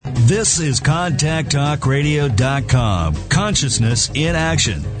This is ContactTalkRadio.com. Consciousness in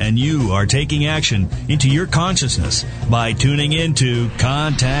action. And you are taking action into your consciousness by tuning into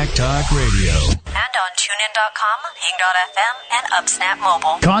Contact Talk Radio. And on TuneIn.com, Hing.fm, and UpSnap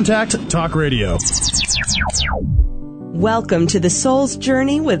Mobile. Contact Talk Radio. Welcome to The Soul's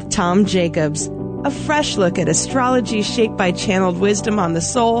Journey with Tom Jacobs. A fresh look at astrology shaped by channeled wisdom on the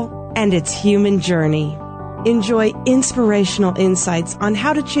soul and its human journey. Enjoy inspirational insights on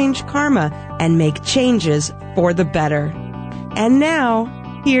how to change karma and make changes for the better. And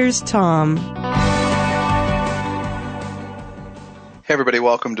now, here's Tom. Hey everybody,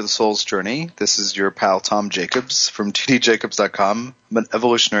 welcome to The Soul's Journey. This is your pal Tom Jacobs from tdjacobs.com. I'm an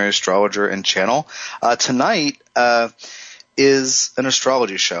evolutionary astrologer and channel. Tonight is an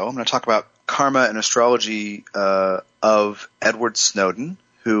astrology show. I'm going to talk about karma and astrology of Edward Snowden,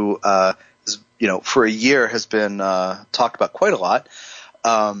 who for a year has been talked about quite a lot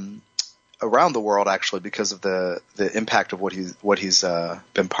around the world, actually, because of the impact of what he's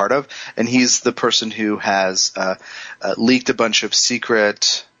been part of. And he's the person who has leaked a bunch of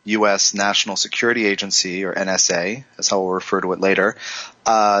secret U.S. National Security Agency, or NSA, that's how we'll refer to it later,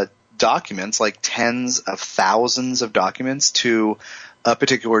 documents, like tens of thousands of documents, to a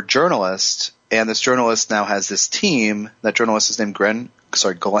particular journalist. And this journalist now has this team. That journalist is named Glenn.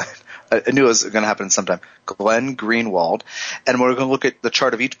 I knew it was going to happen sometime. Glenn Greenwald. And we're going to look at the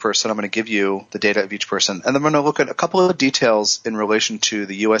chart of each person. I'm going to give you the data of each person. And then we're going to look at a couple of details in relation to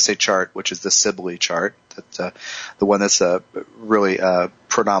the USA chart, which is the Sibley chart, the one that's really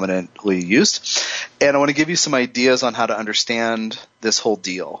predominantly used. And I want to give you some ideas on how to understand this whole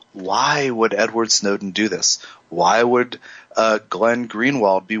deal. Why would Edward Snowden do this? Why would Glenn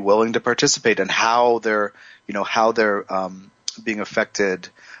Greenwald be willing to participate, and how they're being affected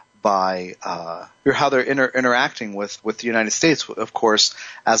by how they're interacting with the United States, of course,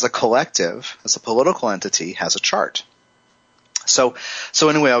 as a collective, as a political entity, has a chart. So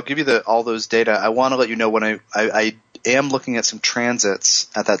anyway, I'll give you all those data. I want to let you know when I am looking at some transits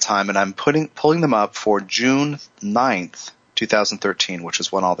at that time, and I'm pulling them up for June 9th, 2013, which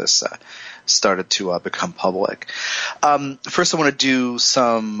is when all this started to become public. First, I want to do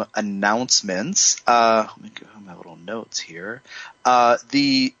some announcements. Let me go to my little notes here.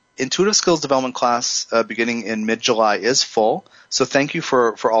 The Intuitive Skills Development class beginning in mid-July is full, so thank you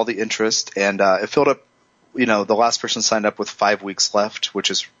for all the interest. And it filled up. The last person signed up with 5 weeks left, which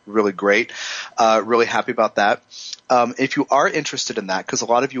is really great. Really happy about that. If you are interested in that, because a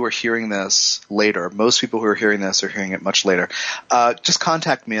lot of you are hearing this later, most people who are hearing this are hearing it much later, just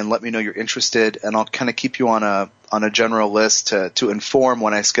contact me and let me know you're interested, and I'll kind of keep you on a general list to inform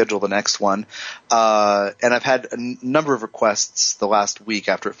when I schedule the next one. And I've had a number of requests the last week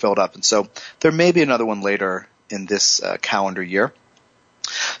after it filled up, and so there may be another one later in this calendar year.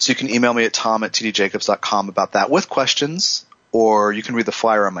 So you can email me at tom@tdjacobs.com about that with questions, or you can read the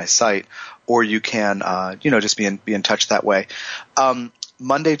flyer on my site, or you can, just be in touch that way.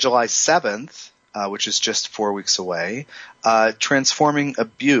 Monday, July 7th, which is just 4 weeks away, Transforming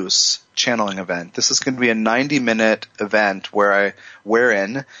Abuse channeling event. This is going to be a 90-minute event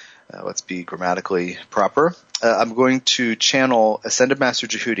wherein, let's be grammatically proper, I'm going to channel Ascended Master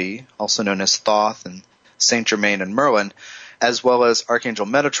Jehudi, also known as Thoth and Saint Germain and Merlin, as well as Archangel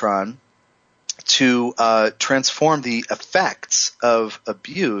Metatron, to transform the effects of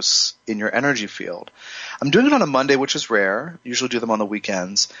abuse in your energy field. I'm doing it on a Monday, which is rare. Usually do them on the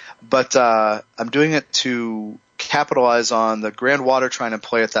weekends. But I'm doing it to capitalize on the grand water trying to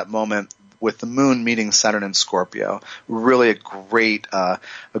play at that moment with the moon meeting Saturn in Scorpio. Really a great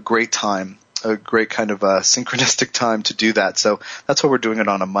time. A great kind of synchronistic time to do that. So that's why we're doing it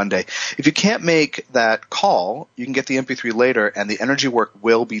on a Monday. If you can't make that call, you can get the MP3 later, and the energy work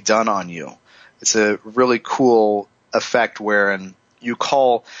will be done on you. It's a really cool effect wherein you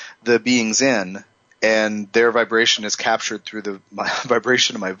call the beings in, and their vibration is captured through my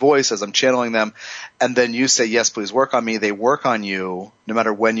vibration of my voice as I'm channeling them, and then you say, yes, please work on me. They work on you no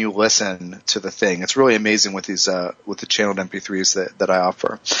matter when you listen to the thing. It's really amazing with these with the channeled MP3s that I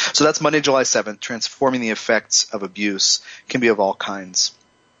offer. So that's Monday, July 7th, Transforming the Effects of Abuse. Can be of all kinds.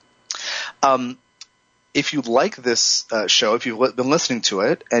 If you like this show, if you've been listening to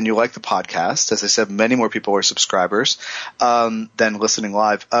it and you like the podcast, as I said, many more people are subscribers than listening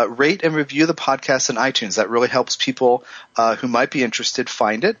live. Rate and review the podcast on iTunes. That really helps people who might be interested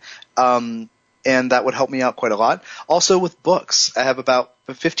find it, and that would help me out quite a lot. Also with books, I have about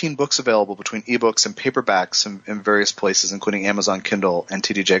 15 books available between ebooks and paperbacks in various places, including Amazon Kindle and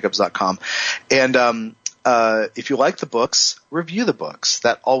tdjacobs.com. And if you like the books, review the books.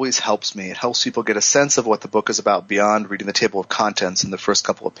 That always helps me. It helps people get a sense of what the book is about beyond reading the table of contents in the first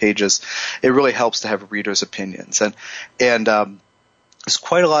couple of pages. It really helps to have a reader's opinions. And there's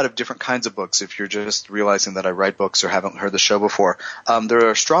quite a lot of different kinds of books if you're just realizing that I write books or haven't heard the show before. There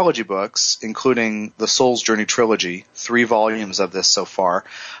are astrology books, including the Soul's Journey trilogy, 3 volumes of this so far.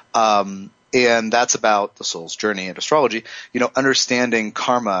 And that's about the soul's journey and astrology, understanding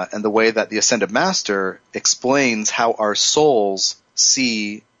karma and the way that the Ascended Master explains how our souls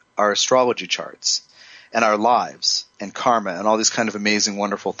see our astrology charts and our lives and karma and all these kind of amazing,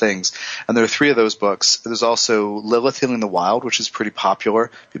 wonderful things. And there are 3 of those books. There's also Lilith Healing the Wild, which is pretty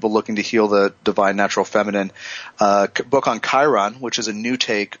popular. People looking to heal the divine natural feminine. Book on Chiron, which is a new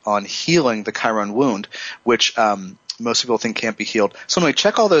take on healing the Chiron wound, which most people think can't be healed. So anyway,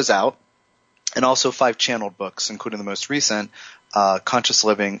 check all those out. And also 5 channeled books, including the most recent, Conscious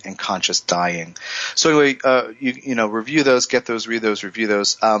Living and Conscious Dying. So anyway, review those, get those, read those, review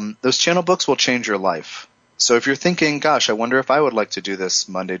those. Those channel books will change your life. So if you're thinking, gosh, I wonder if I would like to do this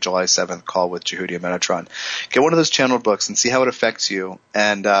Monday, July 7th call with Jehudi and Metatron, get one of those channeled books and see how it affects you,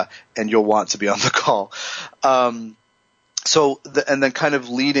 and you'll want to be on the call. And then kind of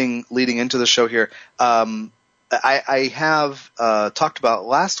leading into the show here, I have talked about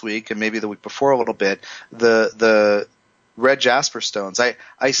last week and maybe the week before a little bit the red jasper stones.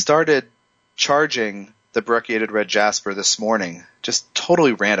 I started charging the brecciated red jasper this morning, just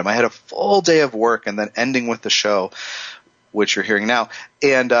totally random. I had a full day of work and then ending with the show, which you're hearing now.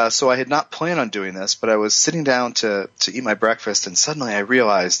 And so I had not planned on doing this, but I was sitting down to eat my breakfast, and suddenly I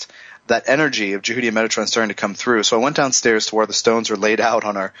realized that energy of Jehudi and Metatron starting to come through. So I went downstairs to where the stones are laid out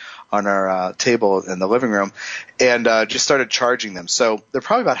on our table in the living room, and just started charging them. So they're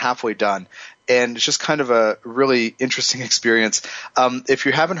probably about halfway done, and it's just kind of a really interesting experience. If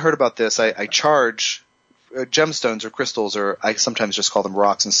you haven't heard about this, I charge gemstones or crystals, or I sometimes just call them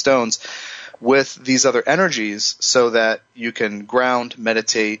rocks and stones, with these other energies so that you can ground,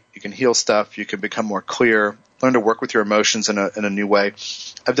 meditate, you can heal stuff, you can become more clear, learn to work with your emotions in a new way.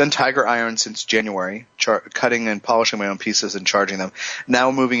 I've done tiger iron since January, cutting and polishing my own pieces and charging them.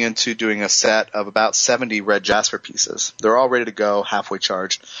 Now moving into doing a set of about 70 red jasper pieces. They're all ready to go, halfway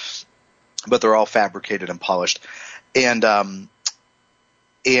charged, but they're all fabricated and polished. And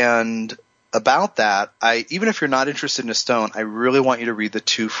about that, even if you're not interested in a stone, I really want you to read the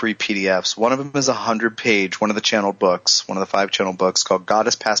 2 free PDFs. One of them is 100-page, one of the channeled books, one of the 5 channeled books called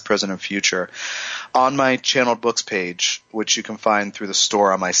Goddess Past, Present, and Future. On my channeled books page, which you can find through the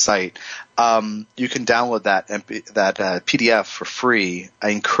store on my site, you can download that PDF for free. I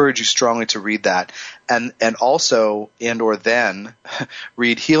encourage you strongly to read that, and also or then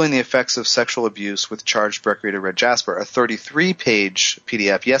read Healing the Effects of Sexual Abuse with Charged Brecciated Red Jasper, a 33-page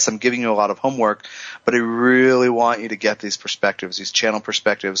PDF. Yes, I'm giving you a lot of homework, but I really want you to get these perspectives, these channel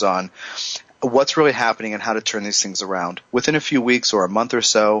perspectives on what's really happening and how to turn these things around. Within a few weeks or a month or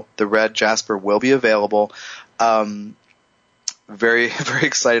so, the red jasper will be available. Very, very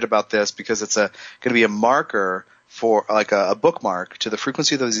excited about this because it's going to be a marker for like a bookmark to the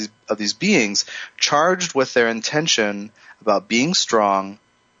frequency of these beings charged with their intention about being strong,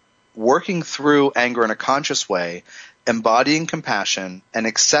 working through anger in a conscious way, embodying compassion, and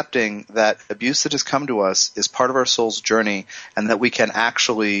accepting that abuse that has come to us is part of our soul's journey, and that we can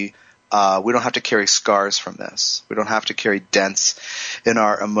actually we don't have to carry scars from this. We don't have to carry dents in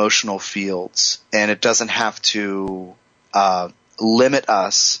our emotional fields, and it doesn't have to limit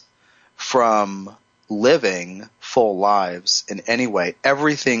us from living full lives in any way.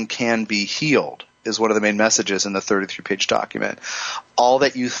 Everything can be healed is one of the main messages in the 33-page document. All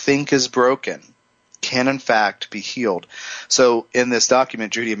that you think is broken can in fact be healed. So in this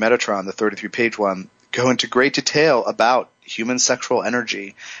document, Jehudi and Metatron, the 33-page one, go into great detail about human sexual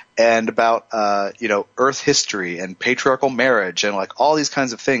energy and about Earth history and patriarchal marriage and like all these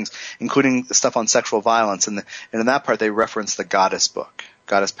kinds of things, including the stuff on sexual violence. And in that part, they reference the Goddess book,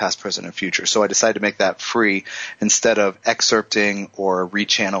 Goddess Past, Present, and Future. So I decided to make that free instead of excerpting or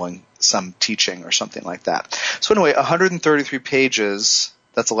rechanneling some teaching or something like that. So anyway, 133 pages,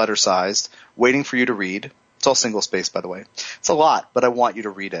 that's a letter sized, waiting for you to read. It's all single space, by the way. It's a lot, but I want you to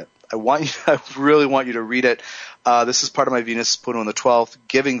read it. I really want you to read it. This is part of my Venus Pluto on the 12th,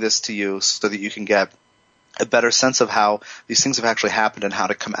 giving this to you so that you can get a better sense of how these things have actually happened and how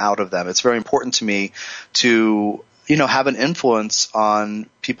to come out of them. It's very important to me to, have an influence on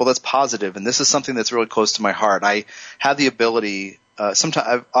people that's positive, and this is something that's really close to my heart. I have the ability, sometimes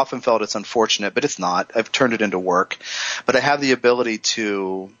I've often felt it's unfortunate, but it's not. I've turned it into work. But I have the ability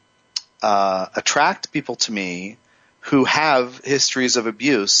to attract people to me who have histories of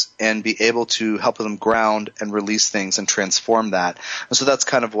abuse and be able to help them ground and release things and transform that. And so that's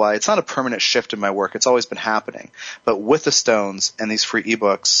kind of why it's not a permanent shift in my work. It's always been happening. But with the stones and these free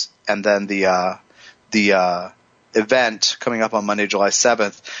ebooks and then the event coming up on Monday, July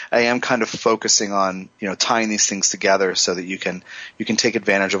 7th, I am kind of focusing on, tying these things together so that you can take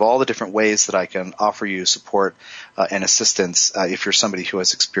advantage of all the different ways that I can offer you support and assistance if you're somebody who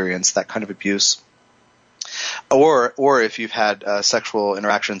has experienced that kind of abuse. Or if you've had sexual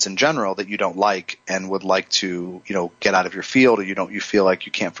interactions in general that you don't like and would like to, get out of your field, or you feel like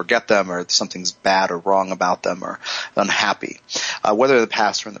you can't forget them, or something's bad or wrong about them, or unhappy, whether in the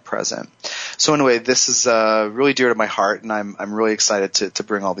past or in the present. So anyway, this is really dear to my heart, and I'm really excited to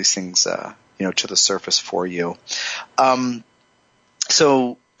bring all these things, to the surface for you.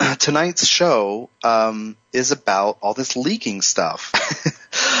 So tonight's show is about all this leaking stuff.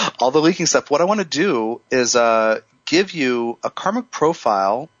 All the leaking stuff. What I want to do is give you a karmic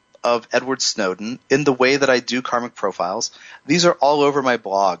profile of Edward Snowden in the way that I do karmic profiles. These are all over my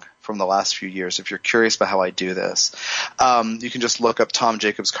blog from the last few years. If you're curious about how I do this, you can just look up Tom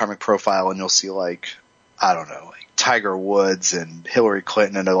Jacobs' karmic profile, and you'll see Tiger Woods and Hillary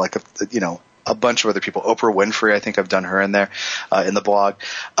Clinton and a bunch of other people. Oprah Winfrey, I think I've done her in there in the blog.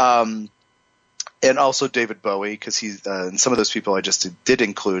 And also David Bowie, because he's and some of those people I just did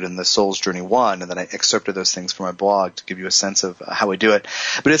include in the Soul's Journey 1, and then I excerpted those things from my blog to give you a sense of how we do it.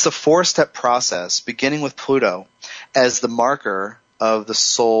 But it's a 4-step process, beginning with Pluto as the marker of the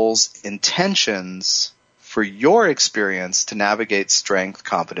soul's intentions for your experience to navigate strength,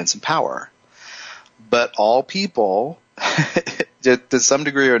 confidence, and power. But all people, to some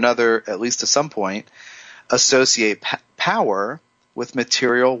degree or another, at least to some point, associate power with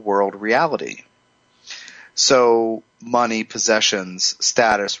material world reality. So money, possessions,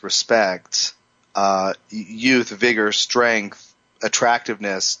 status, respect, youth, vigor, strength,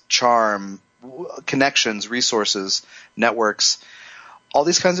 attractiveness, charm, connections, resources, networks, all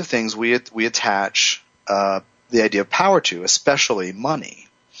these kinds of things we attach the idea of power to, especially money.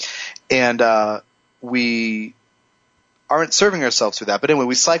 And we aren't serving ourselves through that. But anyway,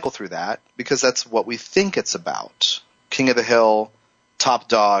 we cycle through that because that's what we think it's about. King of the hill, top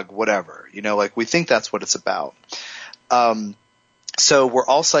dog, whatever, we think that's what it's about. So we're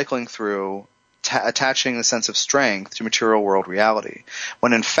all cycling through attaching the sense of strength to material world reality,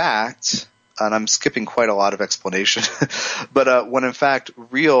 when in fact, and I'm skipping quite a lot of explanation, but when in fact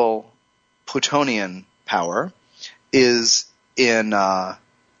real Plutonian power is in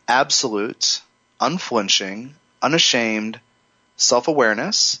absolute, unflinching, unashamed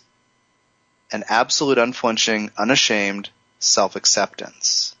self-awareness and absolute, unflinching, unashamed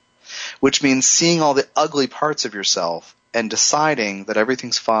self-acceptance, which means seeing all the ugly parts of yourself and deciding that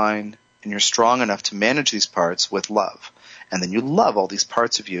everything's fine and you're strong enough to manage these parts with love. And then you love all these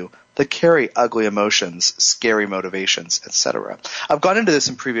parts of you that carry ugly emotions, scary motivations, etc. I've gone into this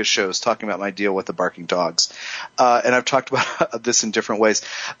in previous shows talking about my deal with the barking dogs, and I've talked about this in different ways.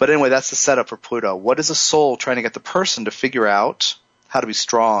 But anyway, that's the setup for Pluto. What is a soul trying to get the person to figure out how to be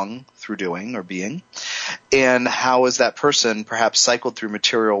strong through doing or being, and how is that person perhaps cycled through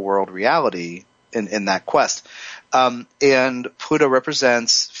material world reality in that quest. And Pluto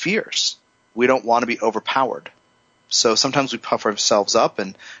represents fears. We don't want to be overpowered. So sometimes we puff ourselves up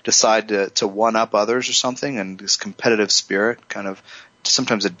and decide to one-up others or something, and this competitive spirit, kind of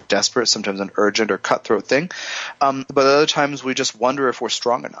sometimes a desperate, sometimes an urgent or cutthroat thing. But other times we just wonder if we're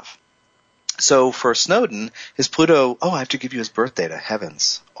strong enough. So for Snowden, his Pluto, I have to give you his birth data.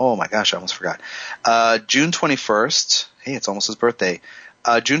 Heavens. Oh my gosh, I almost forgot. June 21st. Hey, it's almost his birthday.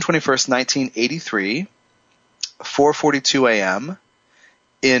 June 21st, 1983, 4:42 a.m.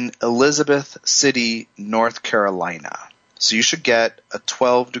 in Elizabeth City, North Carolina. So you should get a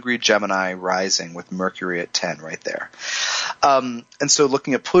 12-degree Gemini rising with Mercury at 10 right there. And so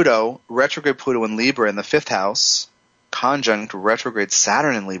looking at Pluto, retrograde Pluto in Libra in the 5th house, conjunct retrograde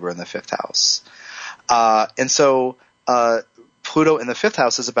Saturn in Libra in the 5th house. And so Pluto in the 5th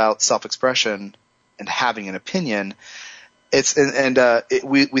house is about self-expression and having an opinion.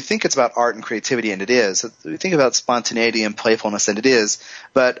 We think it's about art and creativity, and it is. We think about spontaneity and playfulness, and it is.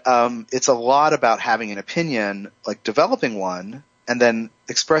 But it's a lot about having an opinion, like developing one, and then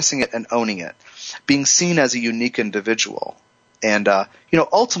expressing it and owning it, being seen as a unique individual. And,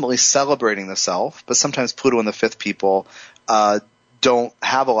 ultimately celebrating the self, but sometimes Pluto in the 5th people, don't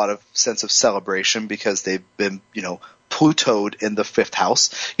have a lot of sense of celebration because they've been, Plutoed in the 5th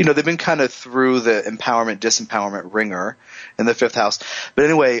house. They've been kind of through the empowerment, disempowerment ringer in the 5th house. But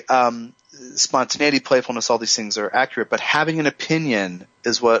anyway, spontaneity, playfulness, all these things are accurate, but having an opinion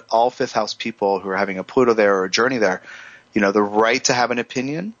is what all fifth house people who are having a Pluto there or a journey there, the right to have an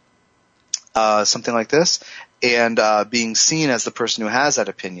opinion, something like this, and being seen as the person who has that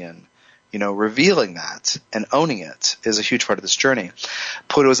opinion, revealing that and owning it is a huge part of this journey.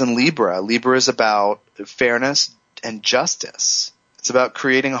 Pluto's in Libra. Libra is about fairness and justice. It's about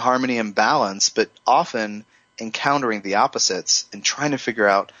creating a harmony and balance, but often encountering the opposites and trying to figure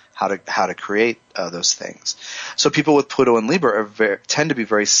out how to create those things. So people with Pluto and Libra tend to be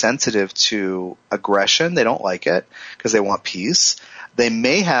very sensitive to aggression. They don't like it because they want peace. They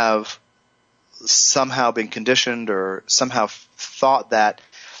may have somehow been conditioned or somehow thought that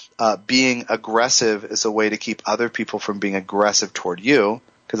being aggressive is a way to keep other people from being aggressive toward you,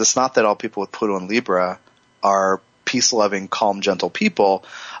 because it's not that all people with Pluto and Libra are peace-loving, calm, gentle people.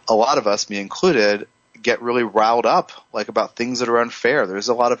 A lot of us, me included, get really riled up about things that are unfair. There's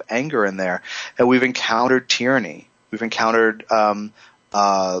a lot of anger in there, and we've encountered tyranny. We've encountered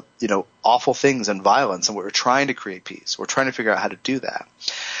awful things and violence, and we're trying to create peace. We're trying to figure out how to do that.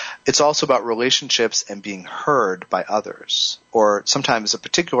 It's also about relationships and being heard by others, or sometimes a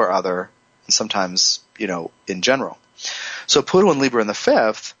particular other, and sometimes in general. So Pluto and Libra in the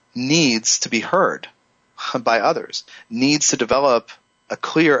fifth needs to be heard by others, needs to develop a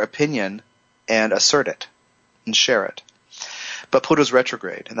clear opinion and assert it and share it. But Pluto's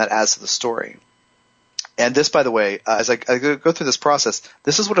retrograde, and that adds to the story. And this, by the way, as I go through this process,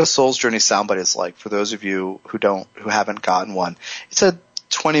 this is what a soul's journey soundbite is like for those of you who haven't gotten one. It's a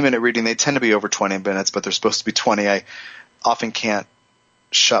 20-minute reading. They tend to be over 20 minutes, but they're supposed to be 20. I often can't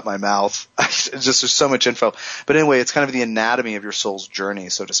shut my mouth. There's so much info. But anyway, it's kind of the anatomy of your soul's journey,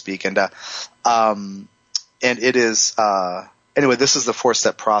 so to speak. And it is anyway, this is the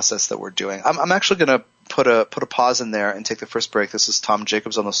 4-step process that we're doing. I'm actually going to put a pause in there and take the first break. This is Tom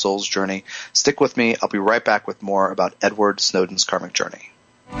Jacobs on the Soul's Journey. Stick with me. I'll be right back with more about Edward Snowden's karmic journey.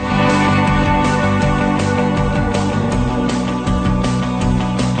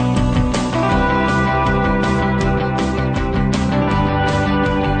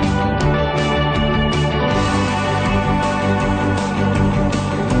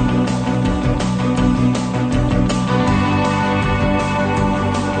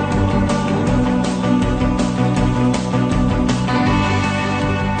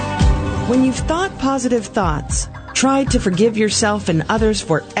 When you've thought positive thoughts, tried to forgive yourself and others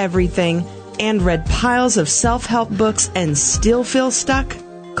for everything, and read piles of self-help books and still feel stuck,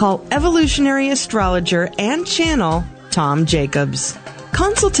 call evolutionary astrologer and channel Tom Jacobs.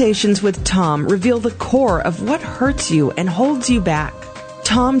 Consultations with Tom reveal the core of what hurts you and holds you back.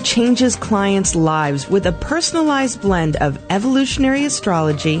 Tom changes clients' lives with a personalized blend of evolutionary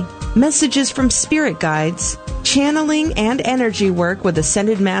astrology, messages from spirit guides, channeling and energy work with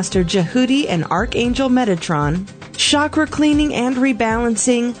Ascended Master Jehudi and Archangel Metatron, chakra cleaning and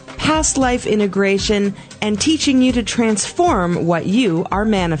rebalancing, past life integration, and teaching you to transform what you are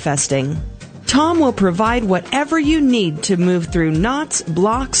manifesting. Tom will provide whatever you need to move through knots,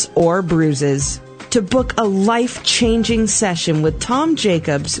 blocks, or bruises. To book a life-changing session with Tom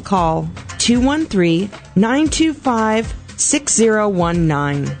Jacobs, call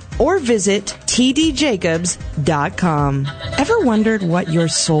 213-925-6019 or visit tdjacobs.com. Ever wondered what your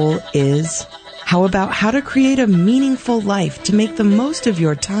soul is? How about how to create a meaningful life to make the most of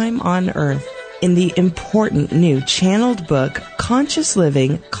your time on Earth? In the important new channeled book, Conscious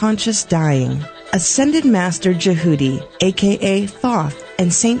Living, Conscious Dying, Ascended Master Jehudi, aka Thoth,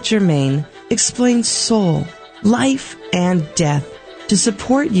 and Saint Germain explains soul, life, and death to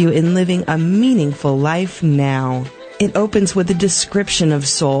support you in living a meaningful life now. It opens with a description of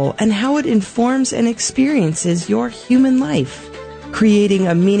soul and how it informs and experiences your human life. Creating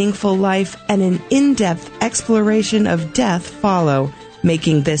a meaningful life and an in-depth exploration of death follow,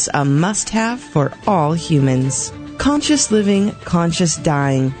 making this a must-have for all humans. Conscious Living, Conscious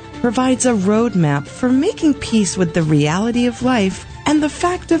Dying provides a roadmap for making peace with the reality of life and the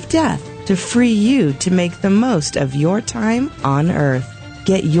fact of death to free you to make the most of your time on Earth.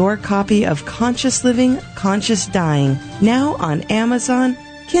 Get your copy of Conscious Living, Conscious Dying now on Amazon,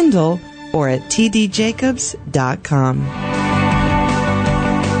 Kindle, or at tdjacobs.com.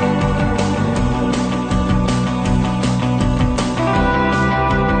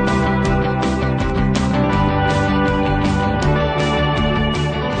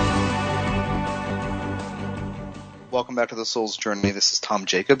 Welcome back to the Soul's Journey. This is Tom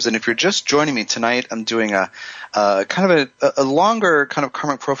Jacobs, and if you're just joining me tonight, I'm doing a kind of a longer kind of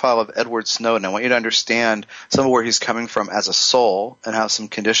karmic profile of Edward Snowden. I want you to understand some of where he's coming from as a soul and how some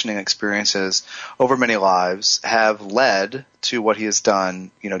conditioning experiences over many lives have led to what he has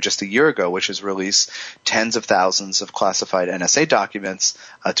done, just a year ago, which is release tens of thousands of classified NSA documents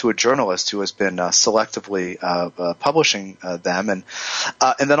to a journalist who has been selectively publishing them. And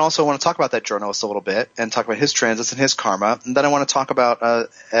then also I want to talk about that journalist a little bit and talk about his transits and his karma. And then I want to talk about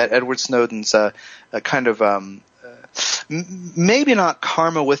Edward Snowden's kind of maybe not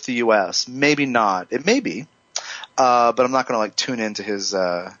karma with the U.S. Maybe not. It may be. But I'm not going to tune into his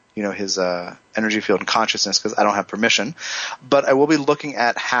his energy field and consciousness because I don't have permission. But I will be looking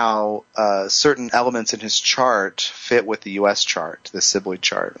at how certain elements in his chart fit with the U.S. chart, the Sibley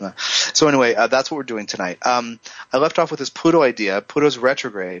chart. So anyway, that's what we're doing tonight. I left off with this Pluto idea. Pluto's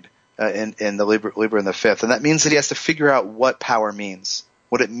retrograde in the Libra in the fifth, and that means that he has to figure out what power means.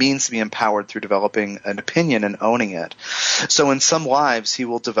 What it means to be empowered through developing an opinion and owning it. So in some lives, he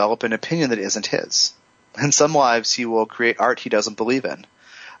will develop an opinion that isn't his. In some lives, he will create art he doesn't believe in.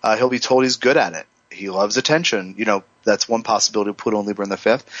 He'll be told he's good at it. He loves attention. That's one possibility of Pluto and Libra in the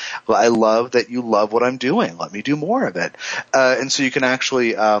fifth. Well, I love that you love what I'm doing. Let me do more of it. And so you can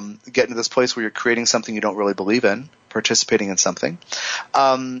actually get into this place where you're creating something you don't really believe in, participating in something.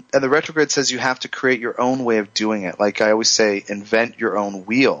 And the retrograde says you have to create your own way of doing it. Like I always say, invent your own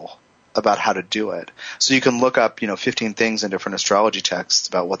wheel about how to do it. So you can look up, 15 things in different astrology texts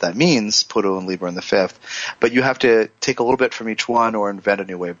about what that means, Pluto and Libra in the fifth, but you have to take a little bit from each one or invent a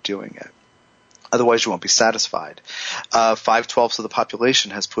new way of doing it. Otherwise you won't be satisfied. 5/12 of the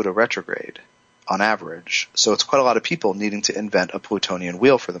population has Pluto retrograde on average. So it's quite a lot of people needing to invent a Plutonian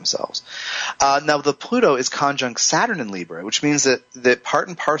wheel for themselves. Now the Pluto is conjunct Saturn in Libra, which means that part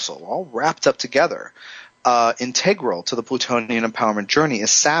and parcel, all wrapped up together, integral to the Plutonian empowerment journey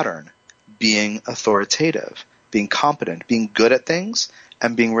is Saturn being authoritative, being competent, being good at things,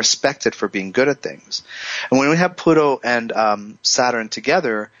 and being respected for being good at things. And when we have Pluto and Saturn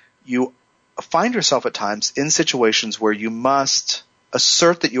together, you find yourself at times in situations where you must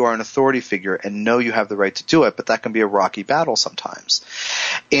assert that you are an authority figure and know you have the right to do it, but that can be a rocky battle sometimes.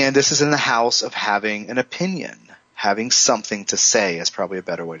 And this is in the house of having an opinion. Having something to say is probably a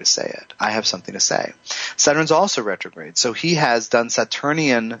better way to say it. I have something to say. Saturn's also retrograde, so he has done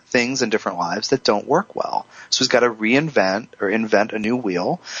Saturnian things in different lives that don't work well. So he's got to reinvent or invent a new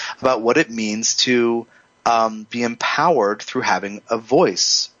wheel about what it means to be empowered through having a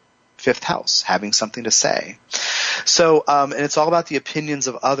voice. Fifth house, having something to say. So, and it's all about the opinions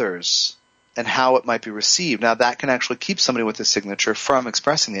of others and how it might be received. Now that can actually keep somebody with a signature from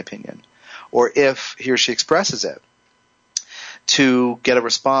expressing the opinion. Or if he or she expresses it, to get a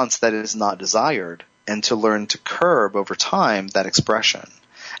response that is not desired and to learn to curb over time that expression.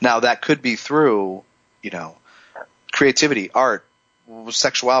 Now that could be through, creativity, art,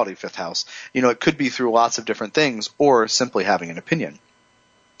 sexuality, fifth house. It could be through lots of different things or simply having an opinion.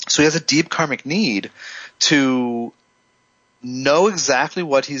 So he has a deep karmic need to know exactly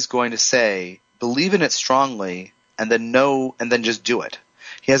what he's going to say, believe in it strongly, and then just do it.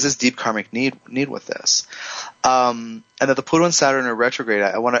 He has this deep karmic need with this. And that the Pluto and Saturn are retrograde,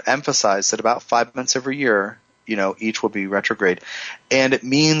 I want to emphasize that about 5 months every year, each will be retrograde. And it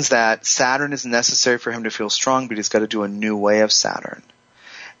means that Saturn is necessary for him to feel strong, but he's got to do a new way of Saturn.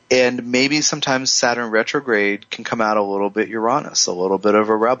 And maybe sometimes Saturn retrograde can come out a little bit Uranus, a little bit of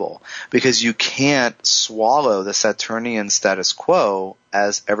a rebel, because you can't swallow the Saturnian status quo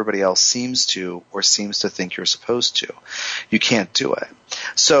as everybody else seems to or seems to think you're supposed to. You can't do it.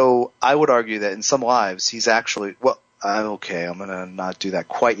 So I would argue that in some lives he's actually, I'm going to not do that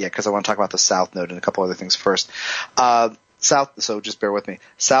quite yet because I want to talk about the South Node and a couple other things first. So just bear with me.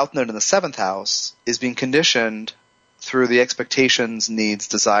 South Node in the seventh house is being conditioned through the expectations, needs,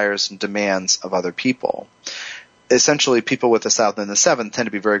 desires, and demands of other people. Essentially, people with the South Node in the seventh tend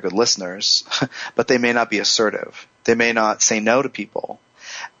to be very good listeners, but they may not be assertive. They may not say no to people.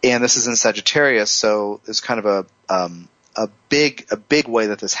 And this is in Sagittarius, so there's kind of a big way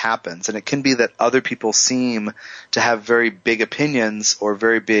that this happens. And it can be that other people seem to have very big opinions or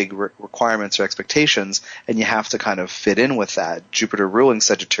very big requirements or expectations, and you have to kind of fit in with that. Jupiter ruling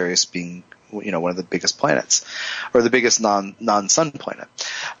Sagittarius being one of the biggest planets, or the biggest non-sun planet.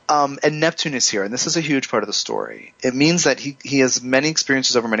 And Neptune is here, and this is a huge part of the story. It means that he has many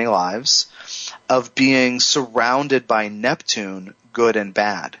experiences over many lives of being surrounded by Neptune, good and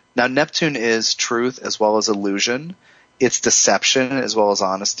bad. Now, Neptune is truth as well as illusion. It's deception as well as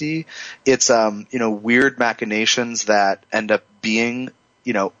honesty. It's, weird machinations that end up being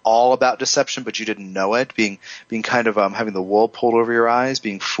all about deception, but you didn't know it, being kind of having the wool pulled over your eyes,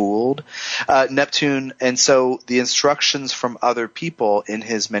 being fooled. Neptune, and so the instructions from other people in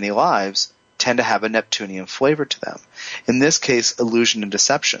his many lives tend to have a Neptunian flavor to them. In this case, illusion and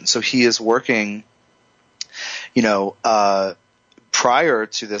deception. So he is working, Prior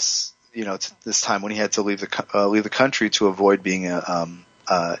to this, to this time when he had to leave the country to avoid being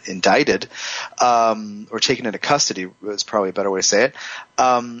indicted or taken into custody is probably a better way to say it.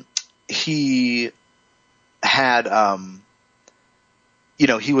 He had,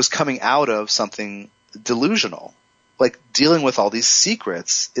 he was coming out of something delusional. Like dealing with all these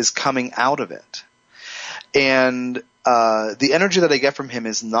secrets is coming out of it. And the energy that I get from him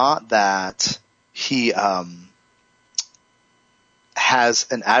is not that he has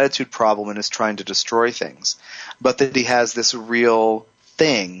an attitude problem and is trying to destroy things, but that he has this real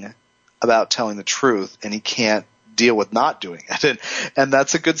thing about telling the truth and he can't deal with not doing it. And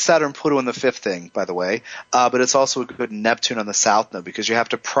that's a good Saturn Pluto in the fifth thing, by the way. But it's also a good Neptune on the south node, because you have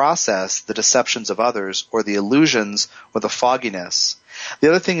to process the deceptions of others or the illusions or the fogginess. The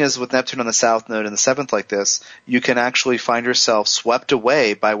other thing is with Neptune on the south node in the seventh like this, you can actually find yourself swept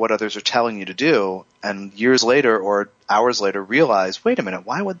away by what others are telling you to do, and years later or hours later realize, wait a minute,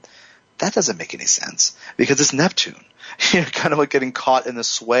 that doesn't make any sense, because it's Neptune. You're kind of like getting caught in the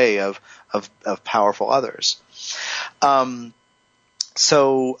sway of powerful others. Then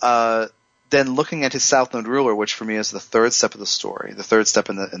looking at his South Node ruler, which for me is the third step of the story, the third step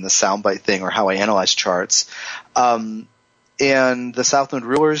in the soundbite thing, or how I analyze charts. And the South Node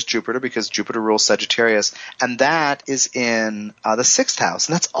ruler is Jupiter, because Jupiter rules Sagittarius, and that is in the sixth house,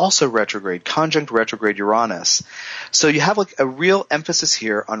 and that's also retrograde, conjunct retrograde Uranus. So you have like a real emphasis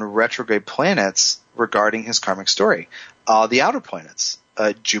here on retrograde planets regarding his karmic story. The outer planets,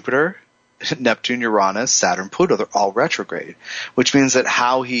 Jupiter, Neptune, Uranus, Saturn, Pluto, they're all retrograde, which means that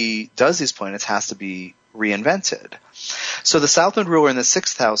how he does these planets has to be reinvented. So the South Node ruler in the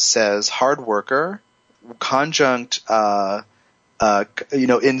sixth house says hard worker, conjunct, in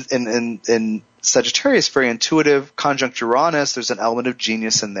Sagittarius, very intuitive, conjunct Uranus, there's an element of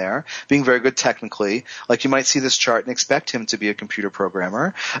genius in there, being very good technically. Like you might see this chart and expect him to be a computer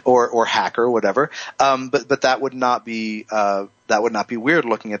programmer or hacker, whatever. But that would not be weird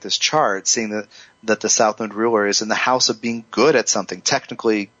looking at this chart, seeing that the South Node ruler is in the house of being good at something,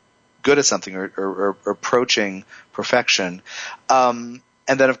 technically good at something or approaching perfection.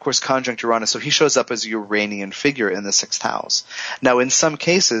 And then, of course, conjunct Uranus. So he shows up as a Uranian figure in the sixth house. Now, in some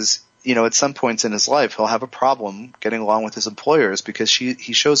cases, at some points in his life, he'll have a problem getting along with his employers because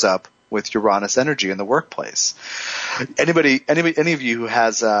he shows up with Uranus energy in the workplace. Any of you who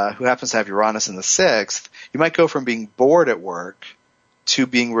happens to have Uranus in the sixth, you might go from being bored at work to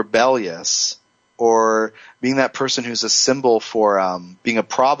being rebellious, or being that person who's a symbol for being a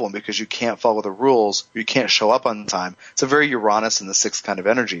problem because you can't follow the rules, or you can't show up on time. It's a very Uranus in the sixth kind of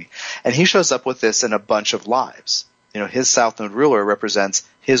energy. And he shows up with this in a bunch of lives. His South Node ruler represents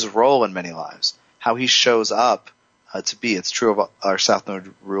his role in many lives, how he shows up to be. It's true of our South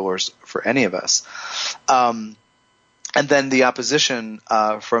Node rulers for any of us. And then the opposition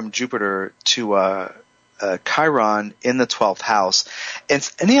from Jupiter to Chiron in the 12th house. And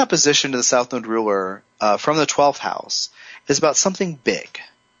any opposition to the South Node ruler from the 12th house is about something big,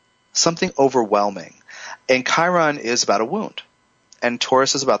 something overwhelming. And Chiron is about a wound, and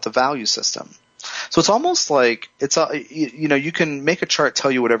Taurus is about the value system. So it's almost like you can make a chart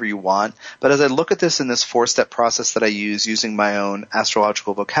tell you whatever you want, but as I look at this in this 4-step process that I use using my own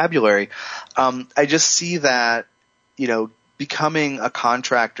astrological vocabulary, I just see that, becoming a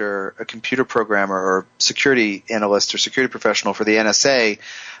contractor, a computer programmer, or security analyst or security professional for the NSA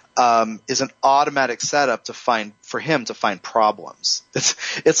is an automatic setup for him to find problems.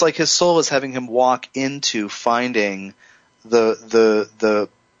 It's like his soul is having him walk into finding the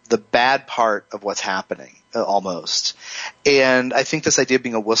bad part of what's happening, almost. And I think this idea of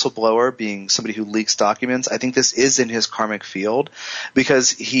being a whistleblower, being somebody who leaks documents, I think this is in his karmic field, because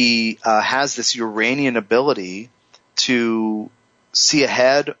he has this Uranian ability to see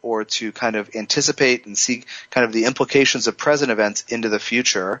ahead, or to kind of anticipate and see kind of the implications of present events into the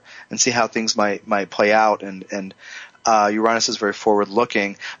future and see how things might play out. And Uranus is very forward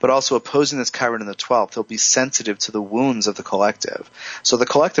looking, but also opposing this Chiron in the 12th, he'll be sensitive to the wounds of the collective. So the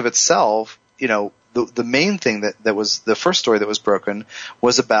collective itself, the main thing that was the first story that was broken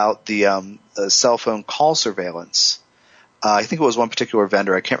was about the cell phone call surveillance. I think it was one particular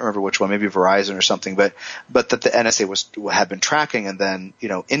vendor. I can't remember which one, maybe Verizon or something, but that the NSA had been tracking and then,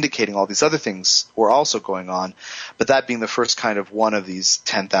 indicating all these other things were also going on. But that being the first kind of one of these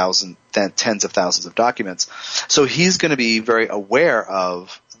tens of thousands of documents. So he's going to be very aware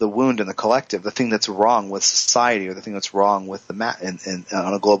of the wound in the collective, the thing that's wrong with society, or the thing that's wrong with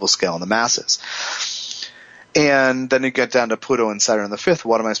on a global scale in the masses. And then you get down to Pluto and Saturn in the fifth.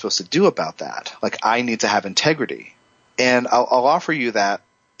 What am I supposed to do about that? Like, I need to have integrity. And I'll offer you that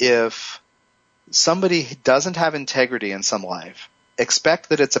if somebody doesn't have integrity in some life, expect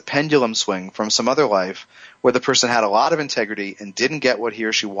that it's a pendulum swing from some other life where the person had a lot of integrity and didn't get what he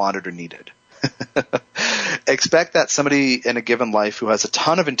or she wanted or needed. Expect that somebody in a given life who has a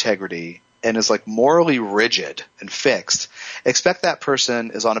ton of integrity and is like morally rigid and fixed, expect that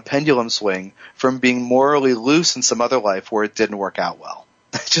person is on a pendulum swing from being morally loose in some other life where it didn't work out well.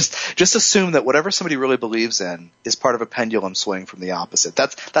 Just assume that whatever somebody really believes in is part of a pendulum swing from the opposite.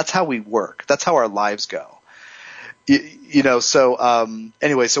 That's how we work. That's how our lives go.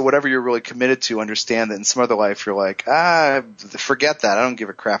 Anyway, so whatever you're really committed to, understand that in some other life you're like, forget that. I don't give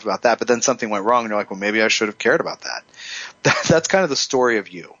a crap about that. But then something went wrong and you're like, well, maybe I should have cared about that. That's kind of the story of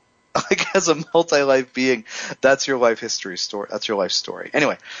you. Like as a multi-life being, that's your life history story. That's your life story.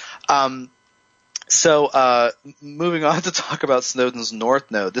 Anyway, so moving on to talk about Snowden's North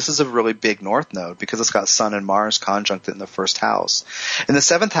Node. This is a really big North Node because it's got Sun and Mars conjunct in the first house. In the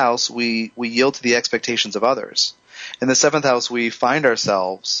seventh house, we yield to the expectations of others. In the seventh house, we find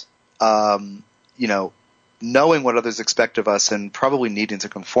ourselves, knowing what others expect of us and probably needing to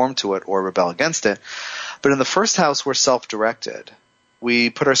conform to it or rebel against it. But in the first house, we're self-directed.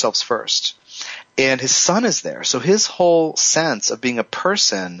 We put ourselves first. And his Sun is there. So his whole sense of being a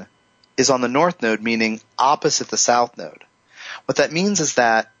person is on the North Node, meaning opposite the South Node. What that means is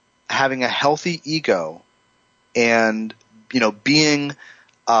that having a healthy ego and, being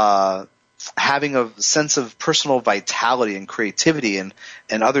having a sense of personal vitality and creativity and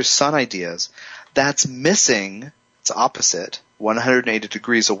other Sun ideas, that's missing, it's opposite, 180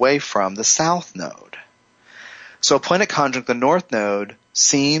 degrees away from the South Node. So a planet conjunct the North Node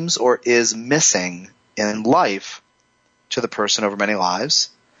seems or is missing in life to the person over many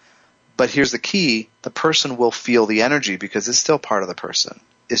lives. But here's the key, the person will feel the energy because it's still part of the person.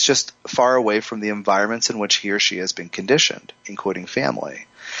 It's just far away from the environments in which he or she has been conditioned, including family.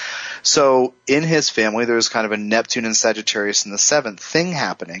 So in his family, there's kind of a Neptune and Sagittarius in the seventh thing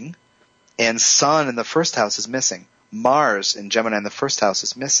happening, and Sun in the first house is missing. Mars in Gemini in the first house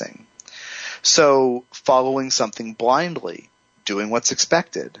is missing. So following something blindly, doing what's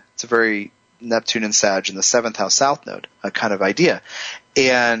expected. It's a very Neptune and Sag in the seventh house South Node kind of idea.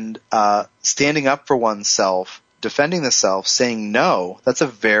 And standing up for oneself, defending the self, saying no, that's a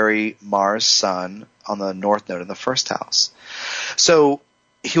very Mars Sun on the North Node in the first house. So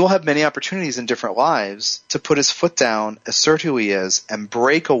he will have many opportunities in different lives to put his foot down, assert who he is, and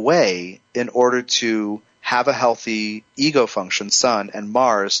break away in order to have a healthy ego function. Sun and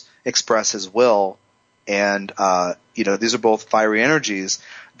Mars express his will, and these are both fiery energies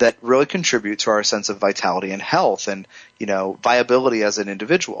that really contribute to our sense of vitality and health and viability as an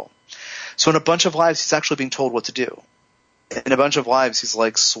individual. So in a bunch of lives, he's actually being told what to do. In a bunch of lives, he's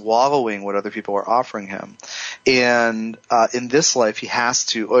like swallowing what other people are offering him. And in this life, he has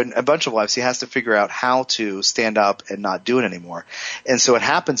to, or in a bunch of lives, he has to figure out how to stand up and not do it anymore. And so it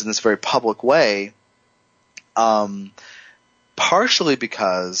happens in this very public way, partially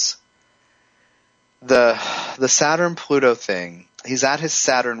because the Saturn-Pluto thing, he's at his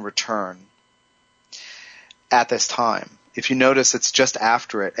Saturn return at this time. If you notice, it's just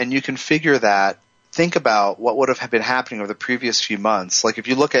after it. And you can figure that. Think about what would have been happening over the previous few months. Like if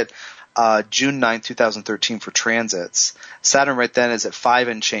you look at June 9, 2013 for transits, Saturn right then is at 5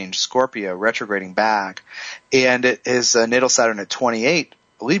 and change Scorpio, retrograding back. And it is natal Saturn at 28,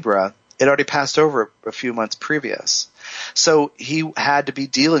 Libra. It already passed over a few months previous. So he had to be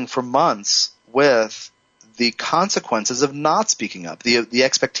dealing for months with the consequences of not speaking up, the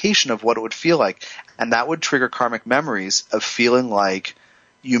expectation of what it would feel like. And that would trigger karmic memories of feeling like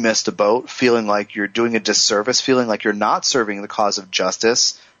you missed a boat, feeling like you're doing a disservice, feeling like you're not serving the cause of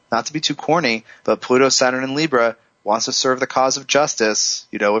justice. Not to be too corny, but Pluto, Saturn, and Libra wants to serve the cause of justice,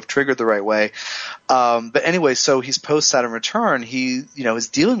 if triggered the right way. But anyway, so he's post-Saturn return. He, is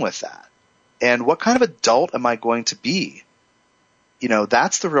dealing with that. And what kind of adult am I going to be?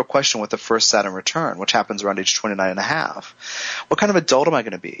 That's the real question with the first Saturn return, which happens around age 29 and a half. What kind of adult am I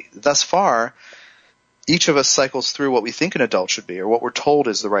going to be? Thus far, each of us cycles through what we think an adult should be or what we're told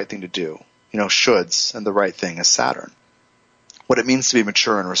is the right thing to do. Shoulds, and the right thing is Saturn. What it means to be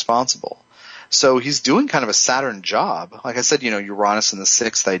mature and responsible. So he's doing kind of a Saturn job. Like I said, Uranus in the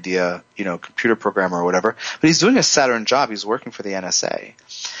sixth idea, computer programmer or whatever. But he's doing a Saturn job. He's working for the NSA.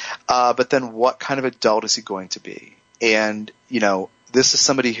 But then what kind of adult is he going to be? And, this is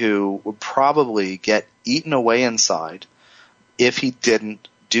somebody who would probably get eaten away inside if he didn't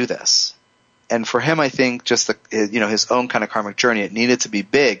do this. And for him, I think just his own kind of karmic journey, it needed to be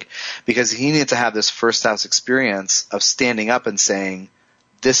big because he needed to have this first house experience of standing up and saying,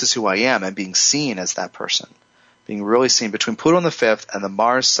 this is who I am, and being seen as that person. being really seen, between Pluto in the 5th and the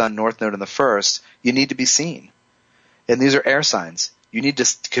Mars, Sun, North Node in the 1st, you need to be seen. And these are air signs. You need to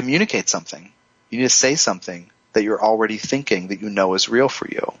communicate something. You need to say something that you're already thinking that you know is real for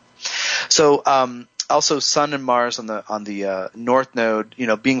you. So also Sun and Mars on the North Node,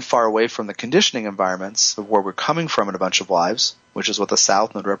 being far away from the conditioning environments of where we're coming from in a bunch of lives, which is what the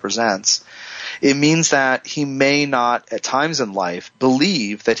South Node represents, it means that he may not, at times in life,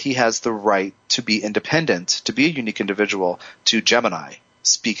 believe that he has the right to be independent, to be a unique individual, to Gemini,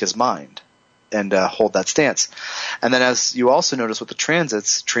 speak his mind, and hold that stance. And then as you also notice with the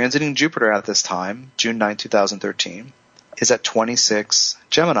transits, transiting Jupiter at this time, June 9, 2013, is at 26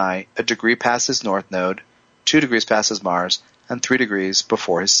 Gemini, a degree past his North Node, 2 degrees past his Mars, and 3 degrees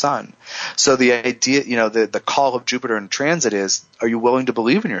before his Sun. So the idea, the call of Jupiter in transit is, are you willing to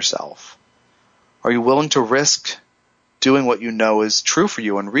believe in yourself? Are you willing to risk doing what you know is true for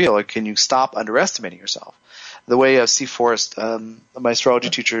you and real, or can you stop underestimating yourself? The way C. Forrest, my astrology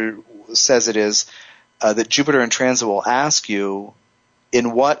teacher, says it is that Jupiter in transit will ask you,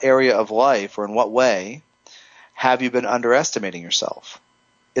 in what area of life or in what way have you been underestimating yourself?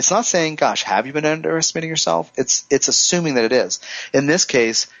 It's not saying, gosh, have you been underestimating yourself? It's assuming that it is. In this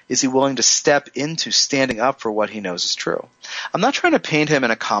case, is he willing to step into standing up for what he knows is true? I'm not trying to paint him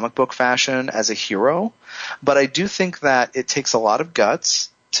in a comic book fashion as a hero, but I do think that it takes a lot of guts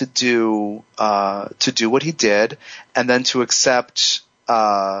to do what he did, and then to accept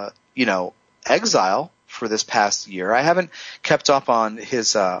exile for this past year. I haven't kept up on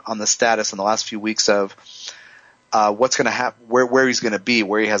his on the status in the last few weeks of what's going to happen, where he's going to be,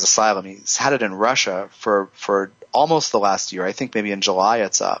 where he has asylum. He's had it in Russia for almost the last year. I think maybe in July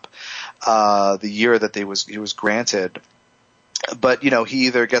it's up, the year that he was granted. But he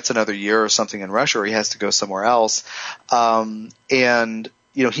either gets another year or something in Russia, or he has to go somewhere else. And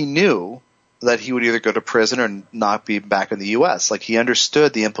he knew that he would either go to prison or not be back in the U.S. Like, he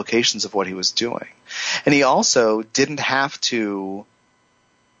understood the implications of what he was doing. And he also didn't have to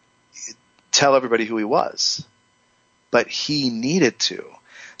tell everybody who he was, but he needed to.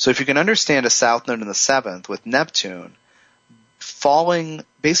 So if you can understand a South Node in the 7th with Neptune falling,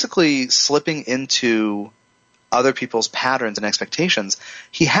 basically slipping into other people's patterns and expectations,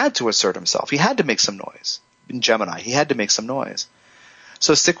 he had to assert himself. He had to make some noise. In Gemini, he had to make some noise.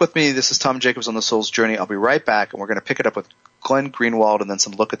 So stick with me. This is Tom Jacobs on The Soul's Journey. I'll be right back, and we're going to pick it up with Glenn Greenwald and then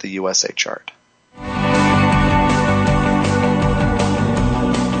some look at the USA chart.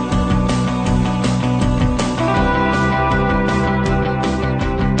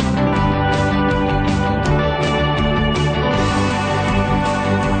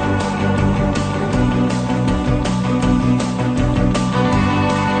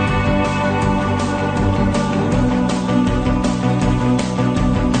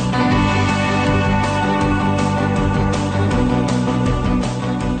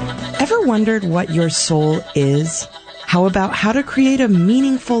 Wondered what your soul is? How about how to create a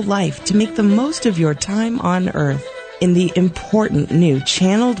meaningful life to make the most of your time on Earth? In the important new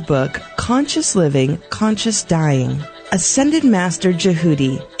channeled book, Conscious Living, Conscious Dying, Ascended Master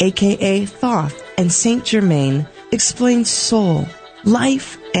Jehudi, aka Thoth, and Saint Germain explains soul,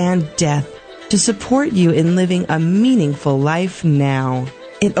 life, and death to support you in living a meaningful life now.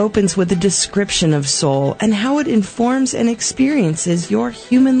 It opens with a description of soul and how it informs and experiences your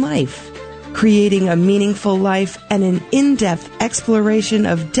human life. Creating a meaningful life and an in-depth exploration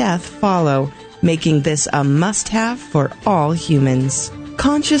of death follow, making this a must-have for all humans.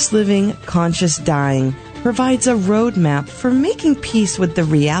 Conscious Living, Conscious Dying provides a roadmap for making peace with the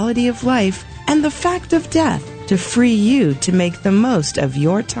reality of life and the fact of death to free you to make the most of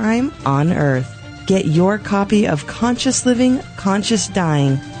your time on Earth. Get your copy of Conscious Living, Conscious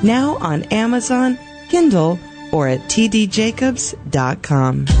Dying now on Amazon, Kindle, or at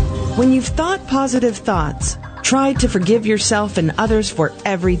tdjacobs.com. When you've thought positive thoughts, tried to forgive yourself and others for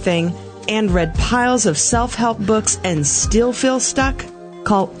everything, and read piles of self-help books and still feel stuck,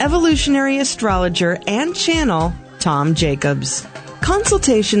 call evolutionary astrologer and channel Tom Jacobs.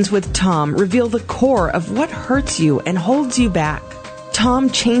 Consultations with Tom reveal the core of what hurts you and holds you back. Tom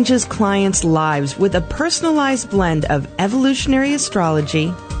changes clients' lives with a personalized blend of evolutionary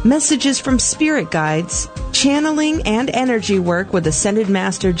astrology, messages from spirit guides, channeling and energy work with Ascended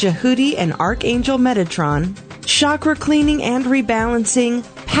Master Jehudi and Archangel Metatron, chakra cleaning and rebalancing,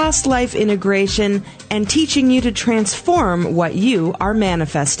 past life integration, and teaching you to transform what you are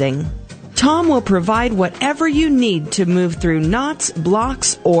manifesting. Tom will provide whatever you need to move through knots,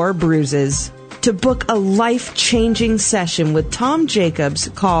 blocks, or bruises. To book a life-changing session with Tom Jacobs,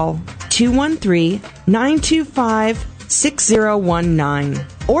 call 213-925-6019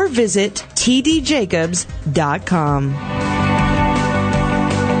 or visit tdjacobs.com.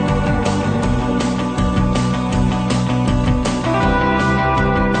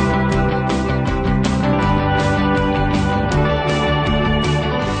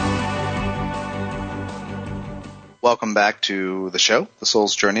 Welcome back to the show, The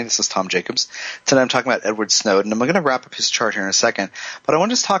Soul's Journey. This is Tom Jacobs. Tonight I'm talking about Edward Snowden. I'm going to wrap up his chart here in a second, but I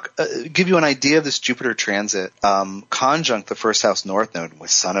want to give you an idea of this Jupiter transit conjunct the first house north node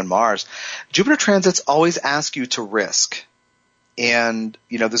with Sun and Mars. Jupiter transits always ask you to risk, and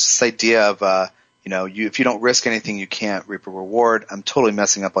there's this idea of if you don't risk anything, you can't reap a reward. I'm totally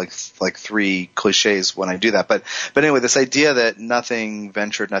messing up like three cliches when I do that. But anyway, this idea that nothing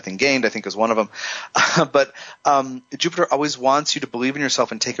ventured, nothing gained, I think is one of them. But Jupiter always wants you to believe in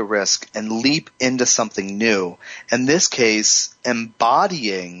yourself and take a risk and leap into something new. In this case,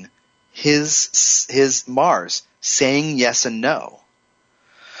 embodying his Mars, saying yes and no.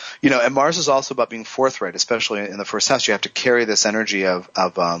 And Mars is also about being forthright, especially in the first house. You have to carry this energy of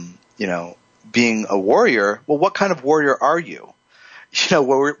being a warrior. Well, what kind of warrior are you?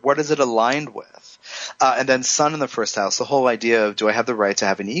 What is it aligned with? And then Sun in the first house, the whole idea of, do I have the right to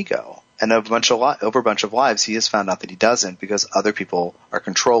have an ego? And over a bunch of lives, he has found out that he doesn't, because other people are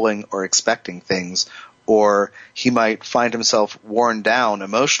controlling or expecting things, or he might find himself worn down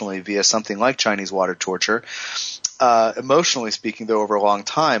emotionally via something like Chinese water torture. Emotionally speaking, though, over a long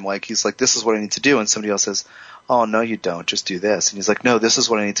time, like he's like, this is what I need to do. And somebody else says, oh, no, you don't. Just do this. And he's like, no, this is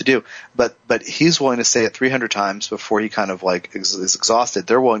what I need to do. But he's willing to say it 300 times before he kind of is exhausted.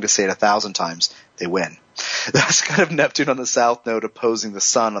 They're willing to say it 1,000 times. They win. That's kind of Neptune on the south node opposing the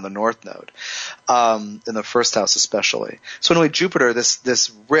Sun on the north node, in the first house especially. So anyway, Jupiter,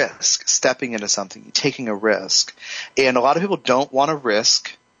 this risk, stepping into something, taking a risk. And a lot of people don't want to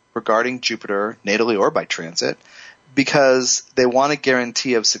risk regarding Jupiter, natally or by transit, because they want a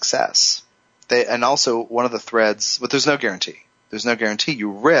guarantee of success. And also one of the threads, but there's no guarantee. There's no guarantee.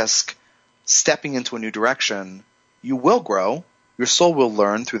 You risk stepping into a new direction. You will grow. Your soul will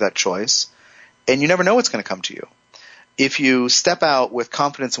learn through that choice. And you never know what's going to come to you. If you step out with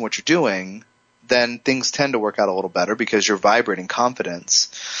confidence in what you're doing, then things tend to work out a little better because you're vibrating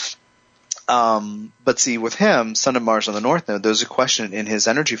confidence. But see, with him, Sun and Mars on the north node, there's a question in his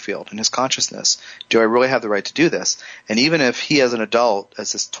energy field, in his consciousness. Do I really have the right to do this? And even if he as an adult,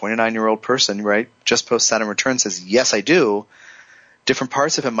 as this 29-year-old person, right, just post Saturn return says, yes, I do, different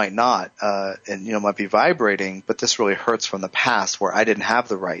parts of him might not, and might be vibrating, but this really hurts from the past where I didn't have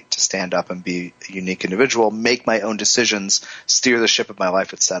the right to stand up and be a unique individual, make my own decisions, steer the ship of my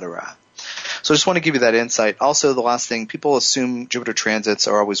life, etc. So I just want to give you that insight. Also, the last thing, people assume Jupiter transits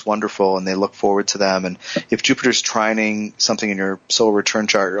are always wonderful and they look forward to them. And if Jupiter's trining something in your solar return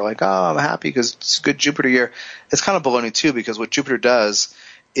chart, you're like, oh, I'm happy because it's a good Jupiter year. It's kind of baloney too, because what Jupiter does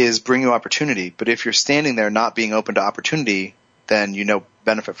is bring you opportunity. But if you're standing there not being open to opportunity, then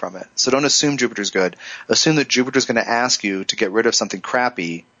benefit from it. So don't assume Jupiter's good. Assume that Jupiter's going to ask you to get rid of something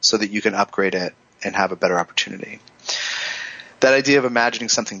crappy so that you can upgrade it and have a better opportunity. That idea of imagining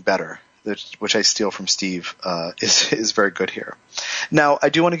something better, which I steal from Steve, is very good here. Now, I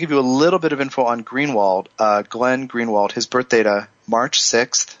do want to give you a little bit of info on Greenwald. Glenn Greenwald, his birth data, March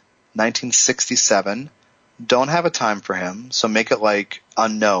 6th, 1967. Don't have a time for him, so make it like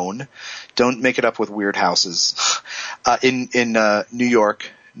unknown. Don't make it up with weird houses. In New York,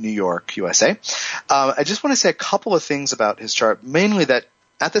 USA. I just want to say a couple of things about his chart, mainly that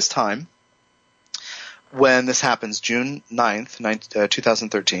at this time, when this happens, June 9th,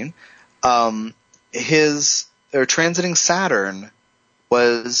 2013, transiting Saturn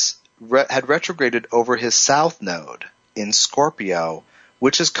had retrograded over his south node in Scorpio,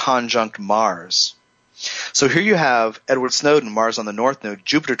 which is conjunct Mars. So here you have Edward Snowden, Mars on the north node,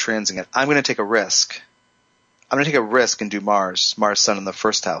 Jupiter transiting it. I'm going to take a risk. I'm going to take a risk and do Mars Sun in the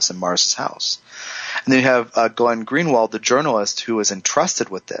first house and Mars' house. And then you have Glenn Greenwald, the journalist who is entrusted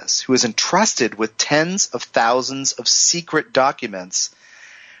with this, who is entrusted with tens of thousands of secret documents,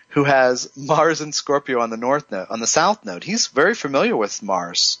 who has Mars and Scorpio on the north node, on the south node. He's very familiar with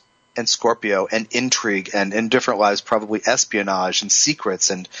Mars and Scorpio and intrigue and in different lives probably espionage and secrets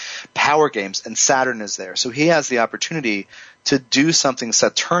and power games, and Saturn is there. So he has the opportunity to do something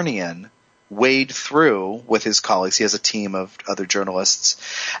Saturnian, wade through with his colleagues. He has a team of other journalists,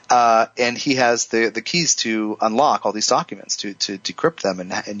 and he has the keys to unlock all these documents, to decrypt them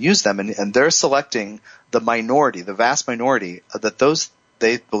and use them, and they're selecting the minority, the vast minority, that those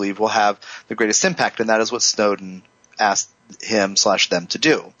they believe will have the greatest impact, and that is what Snowden asked him/them to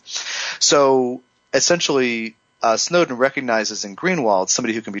do. So essentially, Snowden recognizes in Greenwald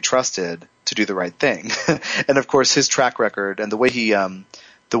somebody who can be trusted to do the right thing. And of course, his track record and the way he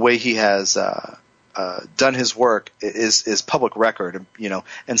the way he has done his work is public record,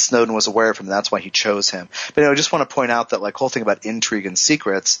 and Snowden was aware of him. That's why he chose him. But I just want to point out that whole thing about intrigue and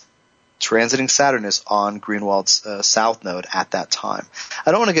secrets, transiting Saturn is on Greenwald's south node at that time. I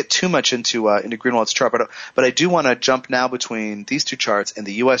don't want to get too much into Greenwald's chart, but I do want to jump now between these two charts and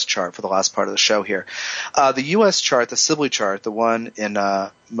the U.S. chart for the last part of the show here. The U.S. chart, the Sibley chart, the one in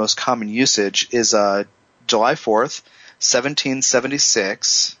most common usage, is July 4th,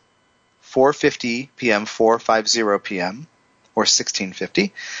 1776, 4:50 p.m., 4:50 p.m., or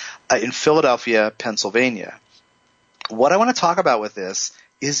 1650, in Philadelphia, Pennsylvania. What I want to talk about with this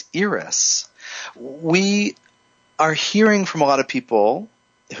is Eris. We are hearing from a lot of people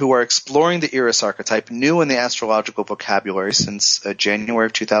who are exploring the Eris archetype, new in the astrological vocabulary since January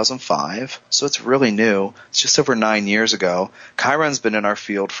of 2005. So it's really new. It's just over 9 years ago. Chiron's been in our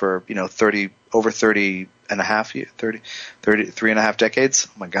field for, 3 and a half decades.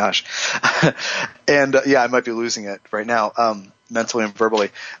 Oh my gosh. And I might be losing it right now, mentally and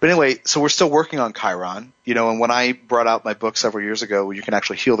verbally. But anyway, so we're still working on Chiron, and when I brought out my book several years ago where you can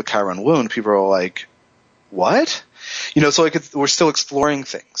actually heal the Chiron wound, people are like, what? So we're still exploring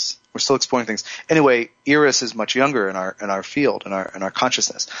things. We're still exploring things. Anyway, Eris is much younger in our field, in our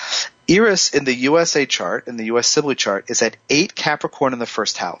consciousness. Eris in the USA chart, in the US Sibley chart, is at 8 Capricorn in the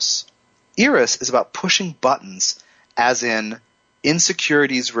first house. Eris is about pushing buttons, as in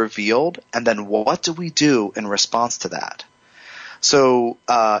insecurities revealed, and then what do we do in response to that? So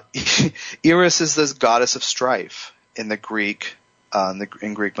Eris is this goddess of strife in the Greek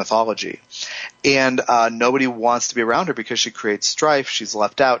in Greek mythology, and nobody wants to be around her because she creates strife. She's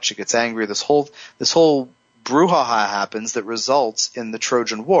left out. She gets angry. This whole brouhaha happens that results in the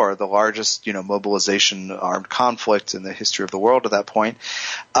Trojan War, the largest mobilization armed conflict in the history of the world at that point.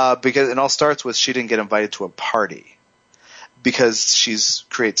 Because it all starts with she didn't get invited to a party because she's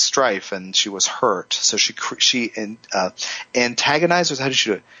creates strife and she was hurt. So she antagonizes. How does she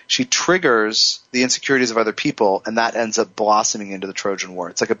do it? She triggers the insecurities of other people, and that ends up blossoming into the Trojan War.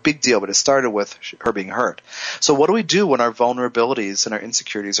 It's like a big deal, but it started with her being hurt. So what do we do when our vulnerabilities and our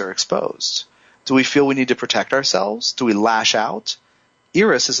insecurities are exposed? Do we feel we need to protect ourselves? Do we lash out?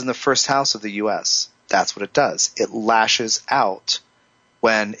 Eris is in the first house of the U.S. That's what it does. It lashes out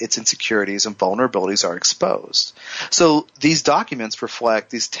when its insecurities and vulnerabilities are exposed. So these documents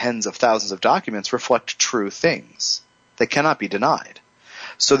reflect, these tens of thousands of documents reflect true things. They cannot be denied.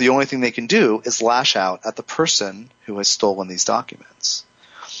 So the only thing they can do is lash out at the person who has stolen these documents.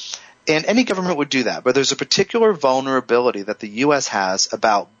 And any government would do that, but there's a particular vulnerability that the U.S. has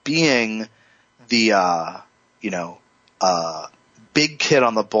about being the, big kid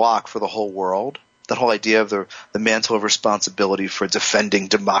on the block for the whole world. That whole idea of the mantle of responsibility for defending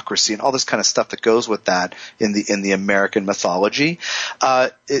democracy and all this kind of stuff that goes with that in the American mythology.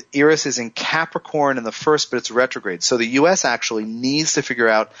 Eris is in Capricorn in the first, but it's retrograde. So the U.S. actually needs to figure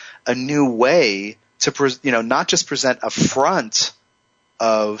out a new way to, not just present a front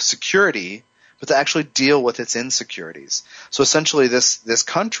of security, but to actually deal with its insecurities. So essentially this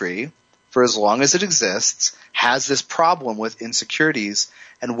country, for as long as it exists, has this problem with insecurities,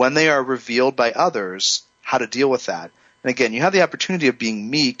 and when they are revealed by others, how to deal with that. And again, you have the opportunity of being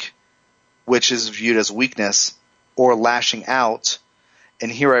meek, which is viewed as weakness, or lashing out.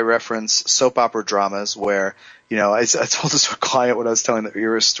 And here I reference soap opera dramas where, I told this to a client when I was telling the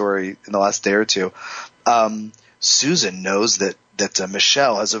Eris story in the last day or two. Susan knows that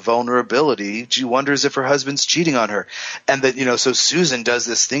Michelle has a vulnerability. She wonders if her husband's cheating on her. And that, so Susan does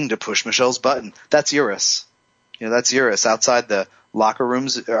this thing to push Michelle's button. That's Eris. That's Eris outside the locker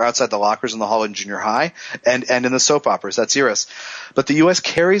rooms, or outside the lockers in the hall in junior high, and in the soap operas. That's Eris. But the U.S.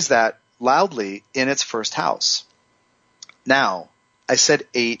 carries that loudly in its first house. Now, I said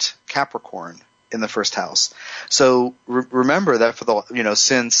 8 Capricorn in the first house. So remember that for the,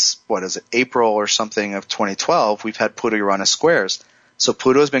 since, April or something of 2012, we've had Pluto-Uranus squares. So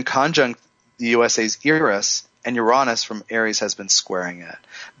Pluto has been conjunct the USA's Eris, and Uranus from Aries has been squaring it.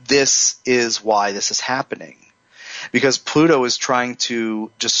 This is why this is happening. Because Pluto is trying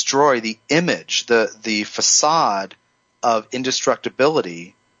to destroy the image, the facade of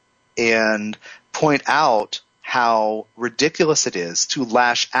indestructibility, and point out how ridiculous it is to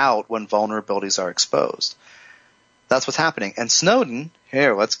lash out when vulnerabilities are exposed. That's what's happening. And Snowden,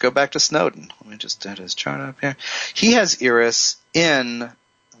 here, let's go back to Snowden. Let me just add his chart up here. He has Eris in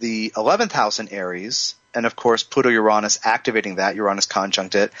the 11th house in Aries, and of course Pluto-Uranus activating that, Uranus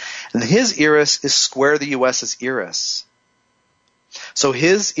conjunct it. And his Eris is square the U.S.'s Eris. So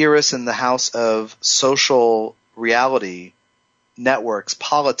his Eris in the house of social reality, networks,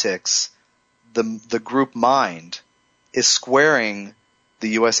 politics, the group mind, is squaring the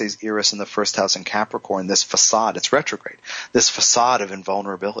USA's Eris in the first house in Capricorn, this facade, it's retrograde, this facade of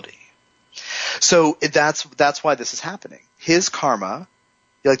invulnerability. So that's why this is happening. His karma,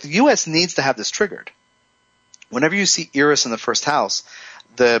 like the U.S. needs to have this triggered. Whenever you see Eris in the first house,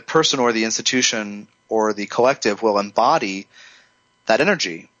 the person or the institution or the collective will embody that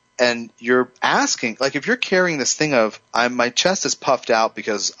energy. And you're asking, like if you're carrying this thing of my chest is puffed out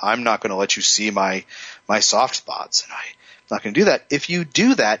because I'm not going to let you see my soft spots, and I'm not going to do that. If you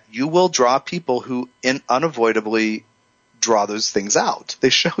do that, you will draw people who unavoidably draw those things out. They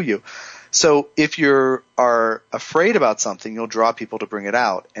show you. So if you are afraid about something, you'll draw people to bring it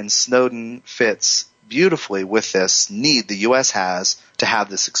out. And Snowden fits beautifully with this need the U.S. has to have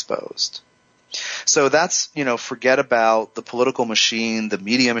this exposed. So that's, forget about the political machine, the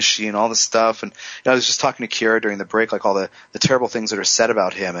media machine, all this stuff. And I was just talking to Kira during the break, like all the terrible things that are said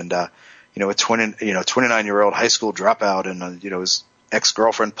about him. And, a 29-year-old high school dropout and, his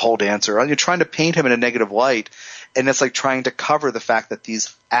ex-girlfriend pole dancer. You're trying to paint him in a negative light. And it's like trying to cover the fact that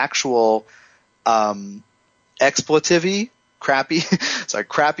these actual, expletive-y, crappy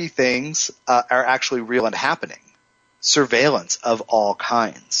things, are actually real and happening. Surveillance of all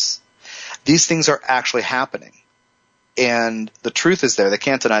kinds. These things are actually happening. And the truth is there. They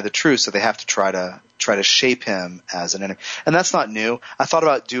can't deny the truth, so they have to try to shape him as an enemy. And that's not new. I thought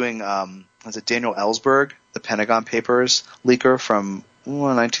about doing, was it Daniel Ellsberg, the Pentagon Papers leaker from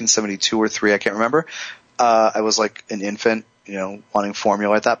 1972 or 3, I can't remember. I was like an infant, wanting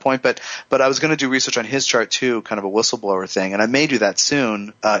formula at that point. But I was going to do research on his chart too, kind of a whistleblower thing. And I may do that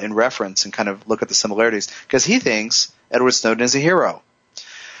soon, in reference and kind of look at the similarities, because he thinks Edward Snowden is a hero.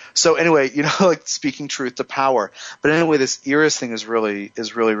 So anyway, like speaking truth to power. But anyway, this Eris thing is really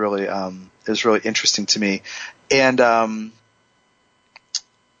interesting to me. And,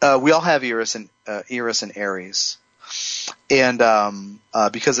 we all have Eris and Eris. And,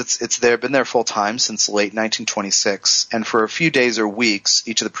 because it's been there full time since late 1926 and for a few days or weeks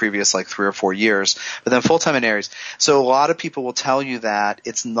each of the previous like 3 or 4 years, but then full time in Aries. So a lot of people will tell you that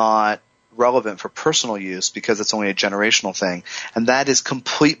it's not relevant for personal use because it's only a generational thing, and that is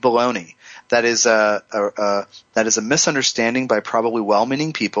complete baloney. That is a misunderstanding by probably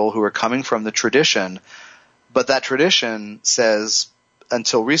well-meaning people who are coming from the tradition, but that tradition says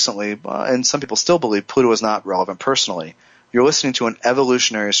until recently, and some people still believe, Pluto is not relevant personally. You're listening to an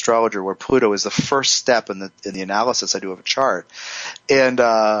evolutionary astrologer where Pluto is the first step in the analysis I do of a chart, and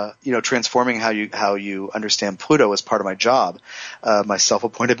transforming how you understand Pluto is part of my job, my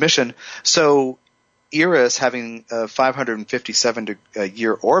self-appointed mission. So Eris having a 557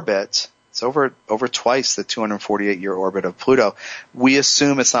 year orbit, it's over twice the 248-year orbit of Pluto. We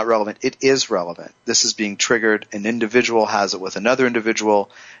assume it's not relevant. It is relevant. This is being triggered. An individual has it with another individual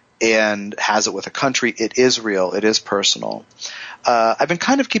and has it with a country. It is real. It is personal. I've been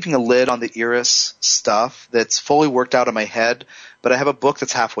kind of keeping a lid on the Eris stuff that's fully worked out in my head, but I have a book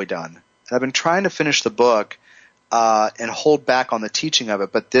that's halfway done. And I've been trying to finish the book and hold back on the teaching of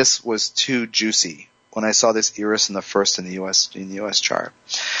it, but this was too juicy when I saw this Eris in the U.S. chart.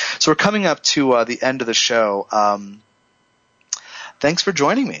 So we're coming up to the end of the show. Thanks for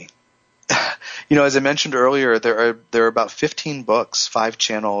joining me. As I mentioned earlier, there are about 15 books, 5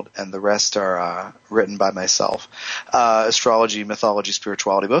 channeled, and the rest are written by myself. Astrology, mythology,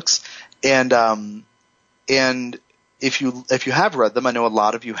 spirituality books. And if you have read them, I know a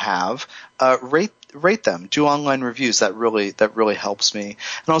lot of you have, rate them. Do online reviews. That really helps me.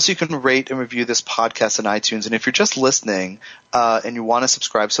 And also you can rate and review this podcast in iTunes. And if you're just listening and you want to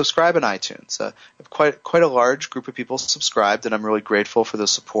subscribe in iTunes. I have quite a large group of people subscribed, and I'm really grateful for the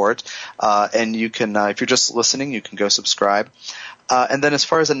support. And you can, if you're just listening, you can go subscribe. And then as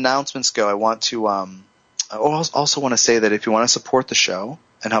far as announcements go, I want to I also want to say that if you want to support the show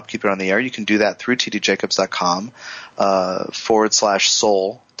and help keep it on the air, you can do that through tdjacobs.com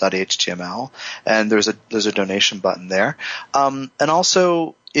 /soul.html, and there's a donation button there. And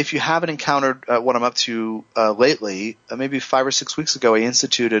also, if you haven't encountered what I'm up to lately, maybe 5 or 6 weeks ago, I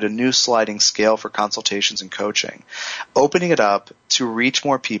instituted a new sliding scale for consultations and coaching, opening it up to reach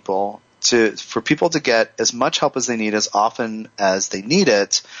more people, for people to get as much help as they need as often as they need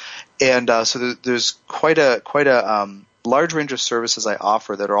it. And so there's quite a large range of services I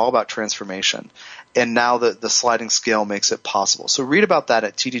offer that are all about transformation. And now the sliding scale makes it possible. So read about that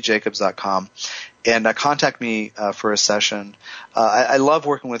at tdjacobs.com and contact me for a session. I love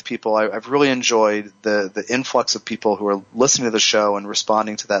working with people. I've really enjoyed the influx of people who are listening to the show and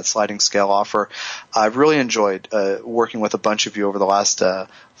responding to that sliding scale offer. I've really enjoyed working with a bunch of you over the last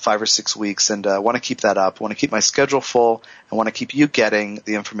 5 or 6 weeks, and I want to keep that up. I want to keep my schedule full. I want to keep you getting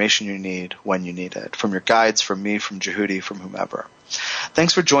the information you need when you need it, from your guides, from me, from Jehudi, from whomever.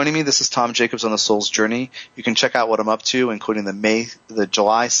 Thanks for joining me. This is Tom Jacobs on the Soul's Journey. You can check out what I'm up to, including the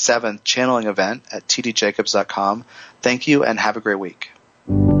July 7th channeling event at tdjacobs.com. Thank you and have a great week.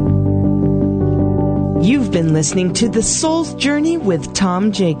 You've been listening to The Soul's Journey with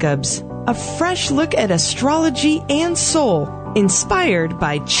Tom Jacobs, a fresh look at astrology and soul, inspired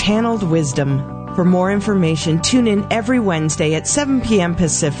by channeled wisdom. For more information, tune in every Wednesday at 7 p.m.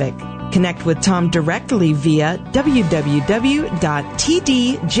 Pacific. Connect with Tom directly via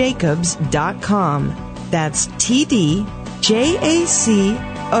www.tdjacobs.com. That's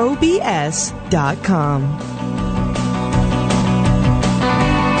tdjacobs.com.